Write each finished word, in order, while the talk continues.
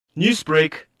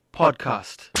Newsbreak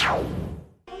podcast.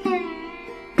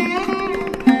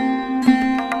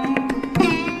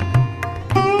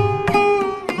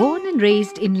 Born and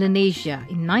raised in Lenasia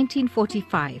in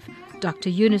 1945, Dr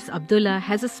Yunus Abdulla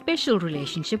has a special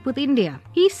relationship with India.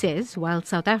 He says while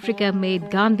South Africa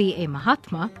made Gandhi a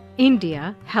Mahatma,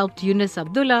 India helped Yunus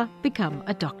Abdulla become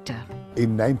a doctor.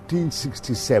 In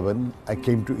 1967, I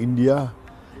came to India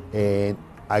and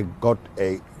I got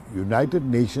a United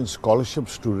Nations scholarship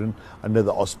student under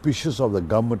the auspices of the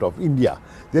government of India.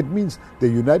 That means the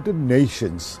United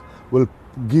Nations will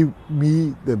give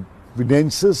me the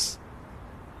finances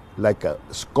like a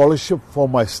scholarship for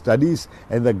my studies,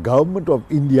 and the government of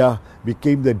India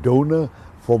became the donor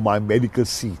for my medical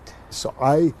seat. So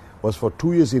I was for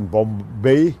 2 years in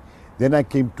Bombay, then I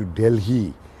came to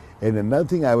Delhi. And another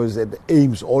thing, I was at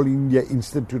AIIMS, All India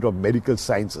Institute of Medical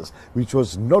Sciences, which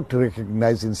was not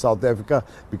recognized in South Africa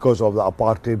because of the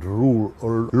apartheid rule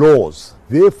or laws.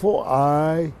 Therefore,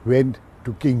 I went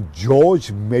to King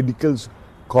George Medical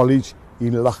College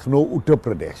in Lucknow, Uttar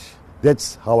Pradesh.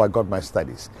 That's how I got my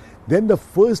studies. Then the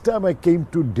first time I came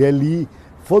to Delhi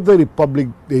for the Republic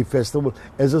Day Festival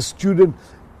as a student,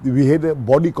 we had a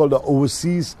body called the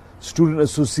Overseas Student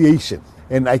Association,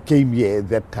 and I came here at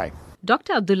that time.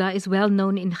 Dr Abdulla is well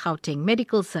known in Gauteng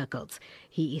medical circles.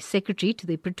 He is secretary to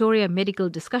the Pretoria Medical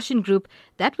Discussion Group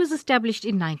that was established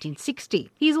in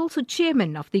 1960. He is also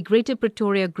chairman of the Greater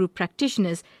Pretoria Group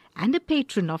Practitioners and a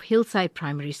patron of Hillside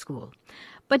Primary School.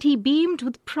 But he beamed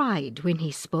with pride when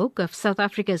he spoke of South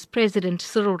Africa's President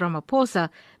Cyril Ramaphosa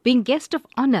being guest of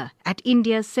honour at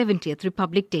India's 70th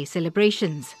Republic Day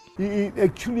celebrations. It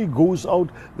actually goes out,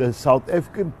 the South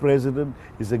African president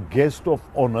is a guest of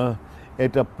honour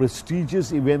at a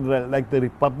prestigious event like the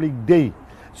Republic Day.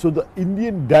 So the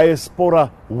Indian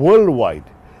diaspora worldwide,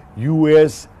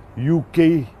 US,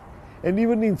 UK, and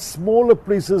even in smaller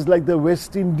places like the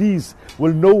West Indies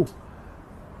will know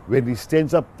when he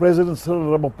stands up President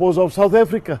Cyril Ramaphosa of South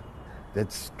Africa.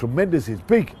 That's tremendous. It's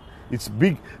big. It's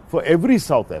big for every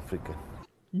South African.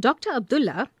 Dr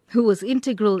Abdulla, who was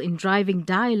integral in driving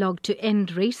dialogue to end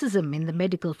racism in the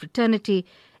medical fraternity,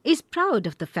 is proud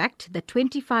of the fact that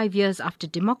 25 years after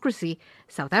democracy,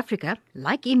 South Africa,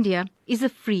 like India, is a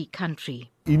free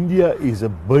country. India is a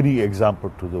burning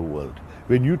example to the world.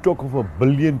 When you talk of 1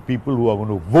 billion people who are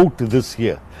going to vote this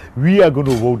year, we are going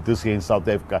to vote this year in South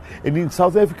Africa. And in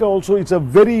South Africa also, it's a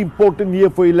very important year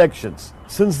for elections.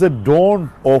 Since the dawn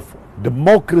of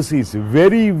democracy is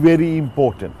very, very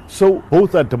important. So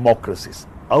both are democracies.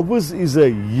 Ours is a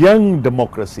young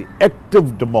democracy,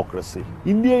 active democracy.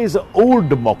 India is an old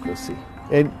democracy.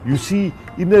 And you see,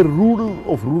 in the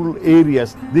rural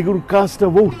areas, they're going to cast a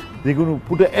vote. They're going to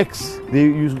put an X.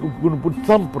 They're going to put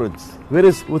thumbprints.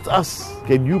 Whereas with us,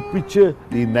 can you picture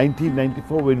in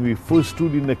 1994 when we first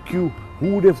stood in a queue,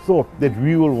 who would have thought that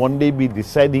we will one day be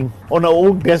deciding on our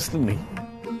own destiny?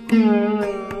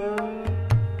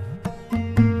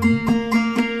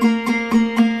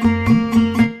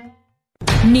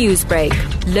 Newsbreak,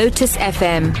 Lotus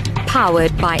FM,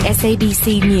 powered by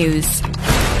SABC News.